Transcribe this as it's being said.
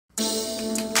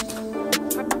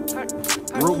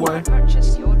Rudeboii.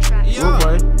 Purchase your track.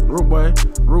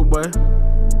 Rudeboii.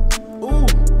 Ooh.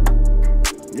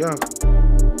 Yeah.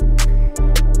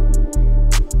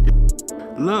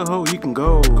 Lil' hoe, you can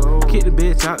go. Kick the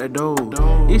bitch out the door.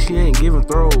 If she ain't giving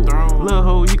throw. Lil'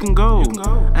 hoe, you can go.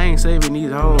 I ain't saving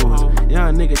these hoes.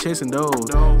 Young nigga chasing dough.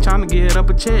 Tryna get up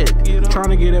a check.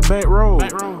 Tryna get a back roll.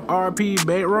 RP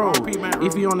back roll.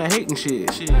 If you on the hating shit,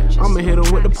 I'ma hit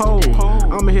him with the pole.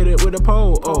 I'ma hit it with the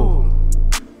pole. Oh.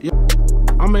 Yeah.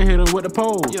 I'ma hit him with the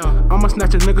pole. I'ma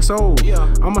snatch a nigga soul.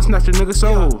 I'ma snatch a nigga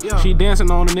soul. She dancing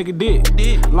on a nigga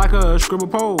dick. Like a scribble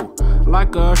pole.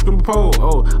 Like a scribble pole.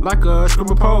 Oh, like a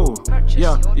scribble pole.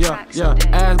 Yeah.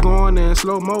 Ass going in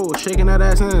slow mo. Shaking that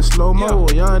ass in slow mo.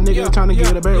 Young nigga tryna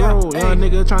get a back roll. Young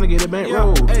nigga tryna get a back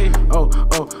roll.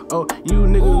 Oh. You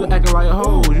niggas acting like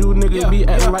hoes. You niggas be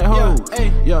acting like hoes.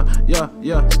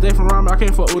 Yeah. Stay from around me, I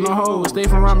can't fuck with no hoes. Stay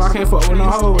from around me, I can't fuck with no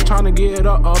hoes. Tryna get it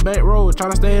up a back road.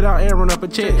 Tryna stay it out and run up a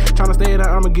check. Tryna stay it out,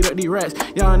 I'ma get up these rats.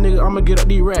 Young nigga, I'ma get up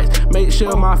these rats. Make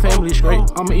sure my family straight.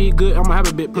 I'ma eat good, I'ma have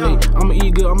a big plate. I'ma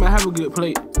eat good, I'ma have a good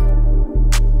plate.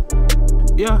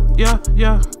 Yeah.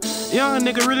 Young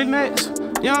nigga really next.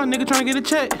 Young nigga tryna get a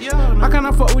check. I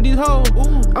cannot fuck with these hoes.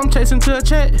 I'm chasing to a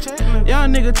check.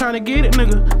 Young nigga tryna get it,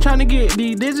 nigga. Tryna get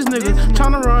these digits, nigga.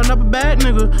 Tryna run up a bad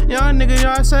nigga. Young nigga,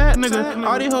 y'all sad, nigga.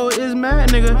 All these hoes is mad,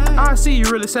 nigga. I see you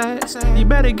really sad. You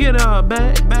better get a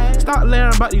bag. Stop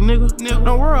lying about these niggas.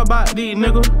 Don't worry about these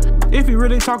niggas. If you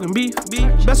really talking beef,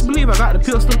 best believe I got the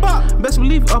pistol. Best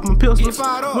believe up in pistols.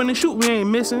 When they shoot, we ain't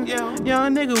missing.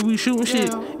 Young nigga, we shooting shit.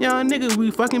 Young nigga, we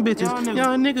fucking bitches.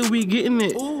 Young nigga, we getting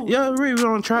it. Yeah, we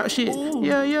on trap shit.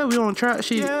 Yeah, we on trap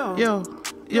shit. Yeah.